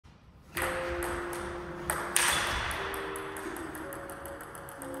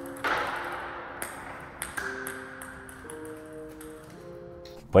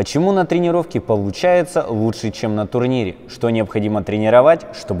Почему на тренировке получается лучше, чем на турнире? Что необходимо тренировать,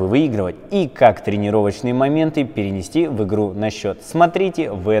 чтобы выигрывать? И как тренировочные моменты перенести в игру на счет? Смотрите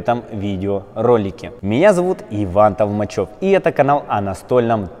в этом видеоролике. Меня зовут Иван Толмачев, и это канал о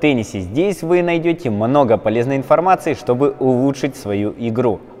настольном теннисе. Здесь вы найдете много полезной информации, чтобы улучшить свою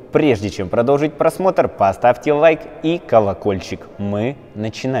игру. Прежде чем продолжить просмотр, поставьте лайк и колокольчик. Мы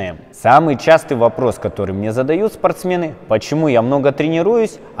начинаем. Самый частый вопрос, который мне задают спортсмены: почему я много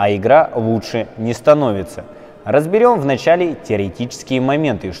тренируюсь, а игра лучше не становится? Разберем вначале теоретические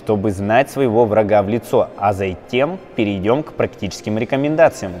моменты, чтобы знать своего врага в лицо, а затем перейдем к практическим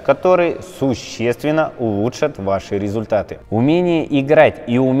рекомендациям, которые существенно улучшат ваши результаты. Умение играть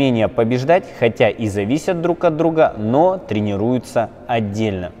и умение побеждать, хотя и зависят друг от друга, но тренируются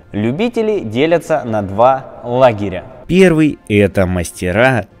отдельно. Любители делятся на два лагеря. Первый – это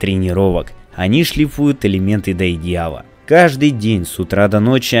мастера тренировок. Они шлифуют элементы до идеала. Каждый день с утра до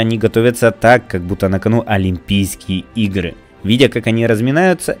ночи они готовятся так, как будто на кону Олимпийские игры. Видя, как они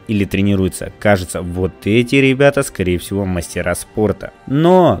разминаются или тренируются, кажется, вот эти ребята, скорее всего, мастера спорта.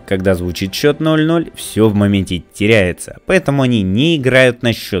 Но, когда звучит счет 0-0, все в моменте теряется. Поэтому они не играют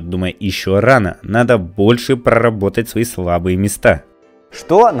на счет, думая, еще рано, надо больше проработать свои слабые места.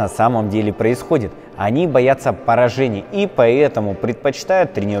 Что на самом деле происходит? Они боятся поражений и поэтому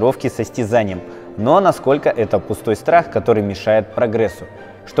предпочитают тренировки с состязанием. Но насколько это пустой страх, который мешает прогрессу?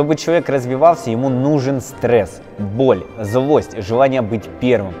 Чтобы человек развивался, ему нужен стресс, боль, злость, желание быть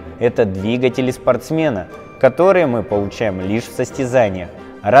первым. Это двигатели спортсмена, которые мы получаем лишь в состязаниях.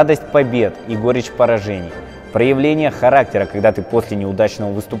 Радость побед и горечь поражений. Проявление характера, когда ты после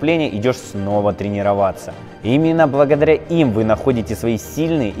неудачного выступления идешь снова тренироваться. Именно благодаря им вы находите свои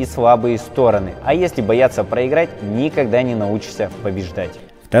сильные и слабые стороны. А если бояться проиграть, никогда не научишься побеждать.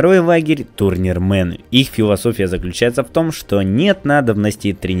 Второй лагерь – турнирмены. Их философия заключается в том, что нет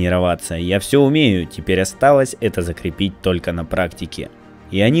надобности тренироваться. Я все умею, теперь осталось это закрепить только на практике.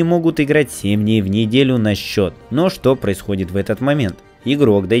 И они могут играть 7 дней в неделю на счет. Но что происходит в этот момент?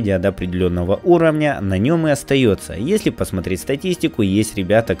 Игрок, дойдя до определенного уровня, на нем и остается. Если посмотреть статистику, есть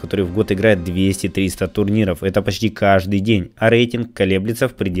ребята, которые в год играют 200-300 турниров. Это почти каждый день, а рейтинг колеблется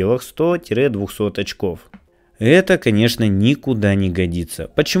в пределах 100-200 очков. Это, конечно, никуда не годится.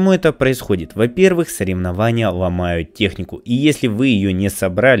 Почему это происходит? Во-первых, соревнования ломают технику, и если вы ее не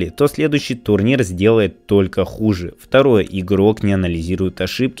собрали, то следующий турнир сделает только хуже. Второе, игрок не анализирует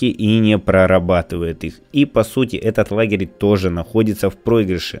ошибки и не прорабатывает их. И по сути, этот лагерь тоже находится в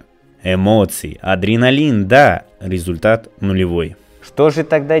проигрыше. Эмоции, адреналин, да, результат нулевой. Что же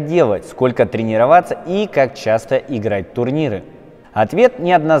тогда делать? Сколько тренироваться и как часто играть турниры? Ответ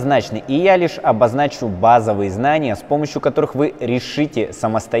неоднозначный, и я лишь обозначу базовые знания, с помощью которых вы решите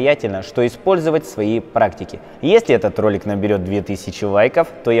самостоятельно, что использовать в своей практике. Если этот ролик наберет 2000 лайков,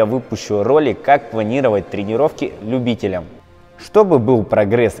 то я выпущу ролик, как планировать тренировки любителям. Чтобы был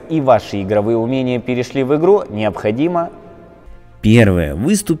прогресс и ваши игровые умения перешли в игру, необходимо: первое.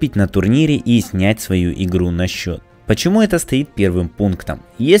 Выступить на турнире и снять свою игру на счет. Почему это стоит первым пунктом?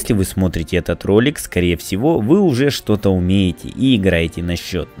 Если вы смотрите этот ролик, скорее всего, вы уже что-то умеете и играете на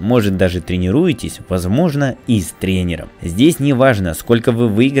счет. Может, даже тренируетесь, возможно, и с тренером. Здесь не важно, сколько вы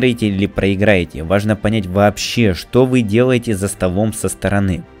выиграете или проиграете. Важно понять вообще, что вы делаете за столом со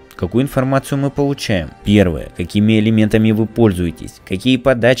стороны. Какую информацию мы получаем? Первое. Какими элементами вы пользуетесь? Какие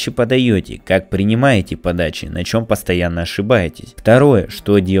подачи подаете? Как принимаете подачи? На чем постоянно ошибаетесь? Второе.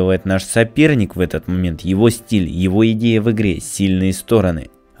 Что делает наш соперник в этот момент? Его стиль, его идея в игре, сильные стороны.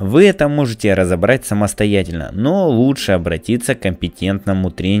 Вы это можете разобрать самостоятельно, но лучше обратиться к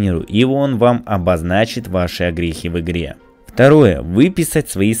компетентному тренеру, и он вам обозначит ваши огрехи в игре. Второе. Выписать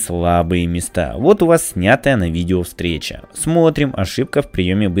свои слабые места. Вот у вас снятая на видео встреча. Смотрим, ошибка в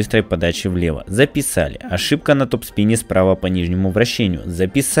приеме быстрой подачи влево. Записали. Ошибка на топ-спине справа по нижнему вращению.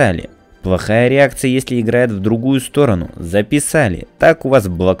 Записали. Плохая реакция, если играет в другую сторону. Записали. Так у вас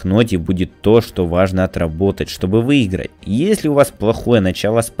в блокноте будет то, что важно отработать, чтобы выиграть. Если у вас плохое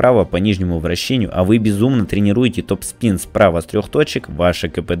начало справа по нижнему вращению, а вы безумно тренируете топ-спин справа с 3 точек, ваше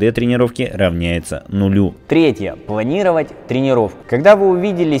КПД тренировки равняется нулю. Третье. Планировать тренировку. Когда вы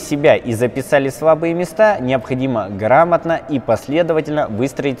увидели себя и записали слабые места, необходимо грамотно и последовательно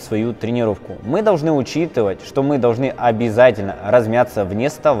выстроить свою тренировку. Мы должны учитывать, что мы должны обязательно размяться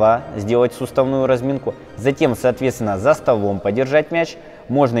вне стола, сделать суставную разминку, затем, соответственно, за столом подержать мяч,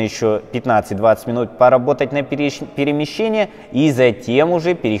 можно еще 15-20 минут поработать на перемещение и затем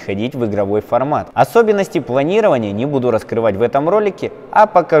уже переходить в игровой формат. Особенности планирования не буду раскрывать в этом ролике, а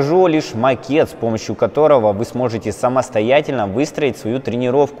покажу лишь макет, с помощью которого вы сможете самостоятельно выстроить свою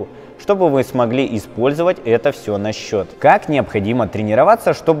тренировку, чтобы вы смогли использовать это все на счет. Как необходимо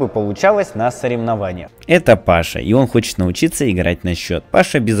тренироваться, чтобы получалось на соревнованиях. Это Паша, и он хочет научиться играть на счет.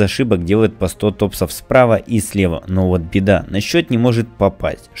 Паша без ошибок делает по 100 топсов справа и слева, но вот беда, на счет не может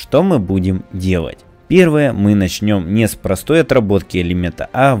попасть. Что мы будем делать? Первое, мы начнем не с простой отработки элемента,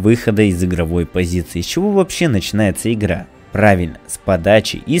 а выхода из игровой позиции. С чего вообще начинается игра? Правильно, с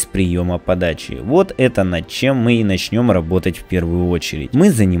подачи и с приема подачи. Вот это над чем мы и начнем работать в первую очередь. Мы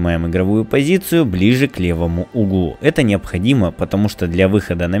занимаем игровую позицию ближе к левому углу. Это необходимо, потому что для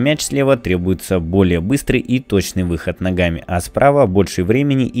выхода на мяч слева требуется более быстрый и точный выход ногами, а справа больше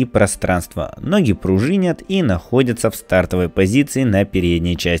времени и пространства. Ноги пружинят и находятся в стартовой позиции на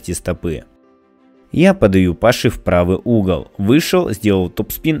передней части стопы. Я подаю Паше в правый угол, вышел, сделал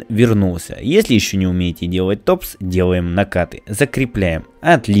топ-спин, вернулся. Если еще не умеете делать топс, делаем накаты, закрепляем.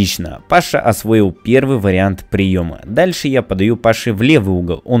 Отлично, Паша освоил первый вариант приема. Дальше я подаю Паше в левый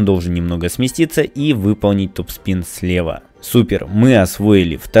угол, он должен немного сместиться и выполнить топ-спин слева. Супер, мы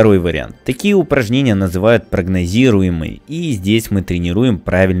освоили второй вариант. Такие упражнения называют прогнозируемые, и здесь мы тренируем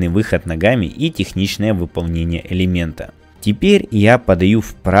правильный выход ногами и техничное выполнение элемента. Теперь я подаю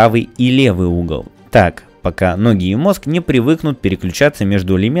в правый и левый угол. Так, пока ноги и мозг не привыкнут переключаться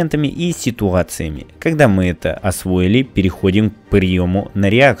между элементами и ситуациями. Когда мы это освоили, переходим к приему на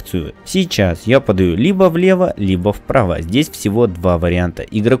реакцию. Сейчас я подаю либо влево, либо вправо. Здесь всего два варианта.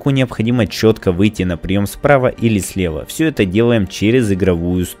 Игроку необходимо четко выйти на прием справа или слева. Все это делаем через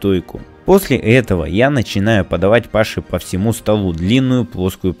игровую стойку. После этого я начинаю подавать Паше по всему столу длинную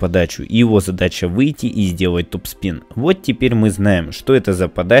плоскую подачу. Его задача выйти и сделать топ-спин. Вот теперь мы знаем, что это за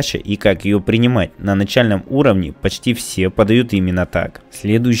подача и как ее принимать. На начальном уровне почти все подают именно так.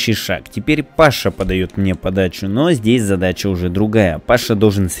 Следующий шаг. Теперь Паша подает мне подачу, но здесь задача уже другая. Паша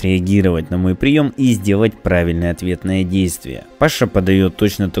должен среагировать на мой прием и сделать правильное ответное действие. Паша подает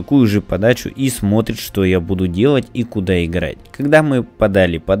точно такую же подачу и смотрит, что я буду делать и куда играть. Когда мы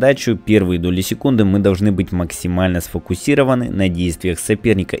подали подачу, первые доли секунды мы должны быть максимально сфокусированы на действиях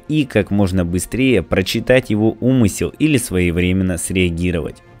соперника и как можно быстрее прочитать его умысел или своевременно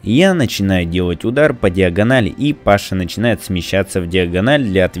среагировать. Я начинаю делать удар по диагонали, и Паша начинает смещаться в диагональ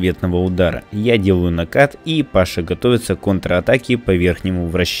для ответного удара. Я делаю накат, и Паша готовится к контратаке по верхнему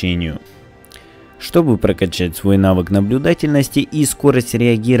вращению. Чтобы прокачать свой навык наблюдательности и скорость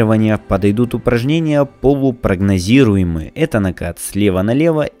реагирования, подойдут упражнения полупрогнозируемые. Это накат слева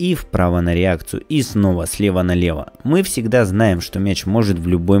налево и вправо на реакцию, и снова слева налево. Мы всегда знаем, что мяч может в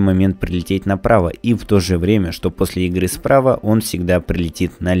любой момент прилететь направо, и в то же время, что после игры справа он всегда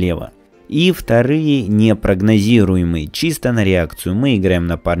прилетит налево. И вторые непрогнозируемые, чисто на реакцию. Мы играем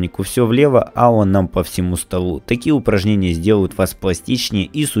напарнику все влево, а он нам по всему столу. Такие упражнения сделают вас пластичнее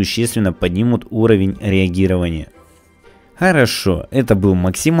и существенно поднимут уровень реагирования. Хорошо, это был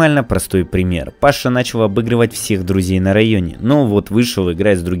максимально простой пример. Паша начал обыгрывать всех друзей на районе, но вот вышел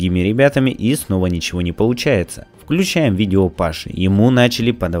играть с другими ребятами и снова ничего не получается. Включаем видео Паши, ему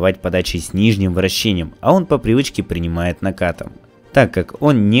начали подавать подачи с нижним вращением, а он по привычке принимает накатом, так как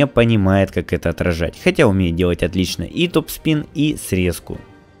он не понимает, как это отражать, хотя умеет делать отлично и топ-спин, и срезку.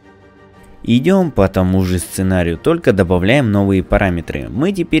 Идем по тому же сценарию, только добавляем новые параметры.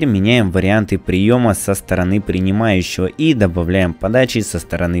 Мы теперь меняем варианты приема со стороны принимающего и добавляем подачи со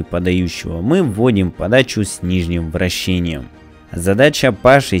стороны подающего. Мы вводим подачу с нижним вращением. Задача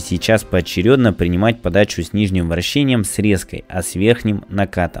Паши сейчас поочередно принимать подачу с нижним вращением с резкой, а с верхним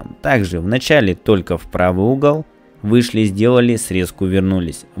накатом. Также вначале только в правый угол. Вышли, сделали, срезку,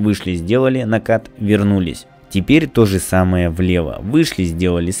 вернулись. Вышли, сделали, накат, вернулись. Теперь то же самое влево. Вышли,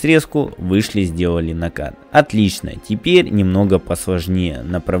 сделали срезку, вышли, сделали накат. Отлично. Теперь немного посложнее.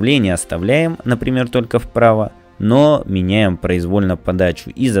 Направление оставляем, например, только вправо, но меняем произвольно подачу.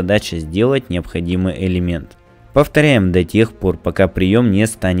 И задача сделать необходимый элемент. Повторяем до тех пор, пока прием не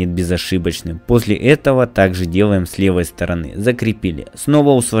станет безошибочным. После этого также делаем с левой стороны. Закрепили. Снова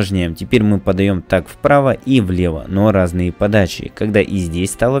усложняем. Теперь мы подаем так вправо и влево, но разные подачи. Когда и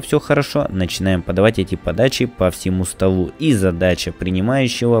здесь стало все хорошо, начинаем подавать эти подачи по всему столу. И задача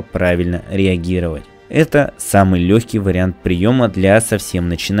принимающего правильно реагировать. Это самый легкий вариант приема для совсем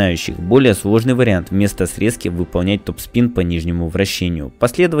начинающих. Более сложный вариант вместо срезки выполнять топ-спин по нижнему вращению.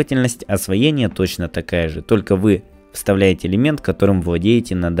 Последовательность освоения точно такая же, только вы вставляете элемент, которым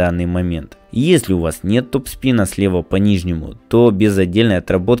владеете на данный момент. Если у вас нет топ-спина слева по нижнему, то без отдельной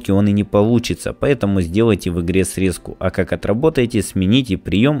отработки он и не получится, поэтому сделайте в игре срезку, а как отработаете, смените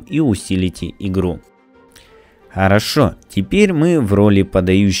прием и усилите игру. Хорошо, теперь мы в роли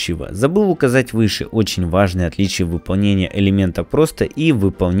подающего. Забыл указать выше очень важное отличие выполнения элемента просто и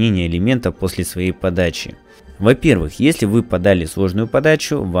выполнения элемента после своей подачи. Во-первых, если вы подали сложную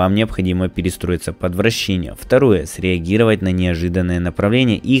подачу, вам необходимо перестроиться под вращение. Второе, среагировать на неожиданное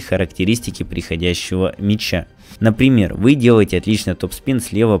направление и характеристики приходящего мяча. Например, вы делаете отличный топ-спин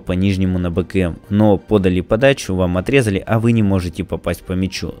слева по нижнему на БКМ, но подали подачу, вам отрезали, а вы не можете попасть по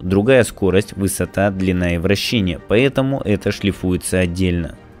мячу. Другая скорость, высота, длина и вращение, поэтому это шлифуется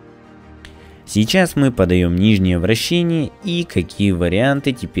отдельно. Сейчас мы подаем нижнее вращение и какие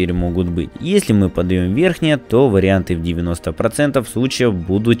варианты теперь могут быть. Если мы подаем верхнее, то варианты в 90% случаев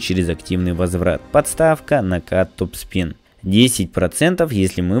будут через активный возврат, подставка, накат, топ-спин. 10%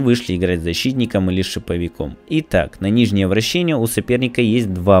 если мы вышли играть защитником или шиповиком. Итак, на нижнее вращение у соперника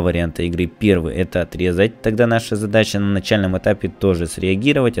есть два варианта игры. Первый — это отрезать, тогда наша задача на начальном этапе тоже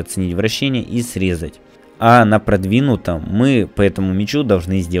среагировать, оценить вращение и срезать. А на продвинутом мы по этому мячу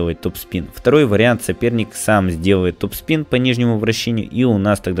должны сделать топ-спин. Второй вариант — соперник сам сделает топ-спин по нижнему вращению, и у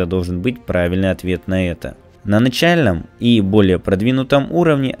нас тогда должен быть правильный ответ на это. На начальном и более продвинутом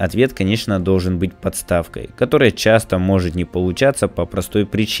уровне ответ, конечно, должен быть подставкой, которая часто может не получаться по простой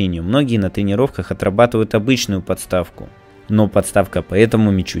причине. Многие на тренировках отрабатывают обычную подставку. Но подставка по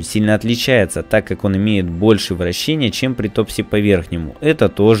этому мячу сильно отличается, так как он имеет больше вращения, чем при топсе по верхнему. Это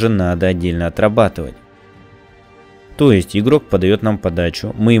тоже надо отдельно отрабатывать. То есть игрок подает нам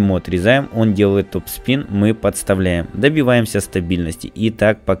подачу, мы ему отрезаем, он делает топ-спин, мы подставляем, добиваемся стабильности. И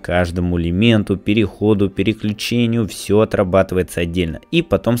так по каждому элементу, переходу, переключению все отрабатывается отдельно и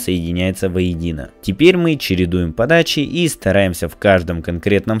потом соединяется воедино. Теперь мы чередуем подачи и стараемся в каждом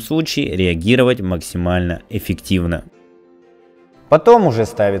конкретном случае реагировать максимально эффективно. Потом уже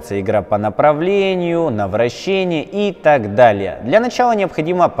ставится игра по направлению, на вращение и так далее. Для начала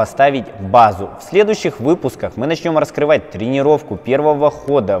необходимо поставить базу. В следующих выпусках мы начнем раскрывать тренировку первого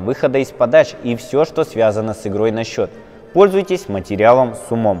хода, выхода из подач и все, что связано с игрой на счет. Пользуйтесь материалом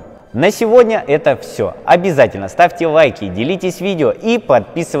с умом. На сегодня это все. Обязательно ставьте лайки, делитесь видео и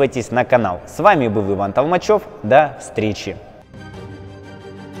подписывайтесь на канал. С вами был Иван Толмачев. До встречи!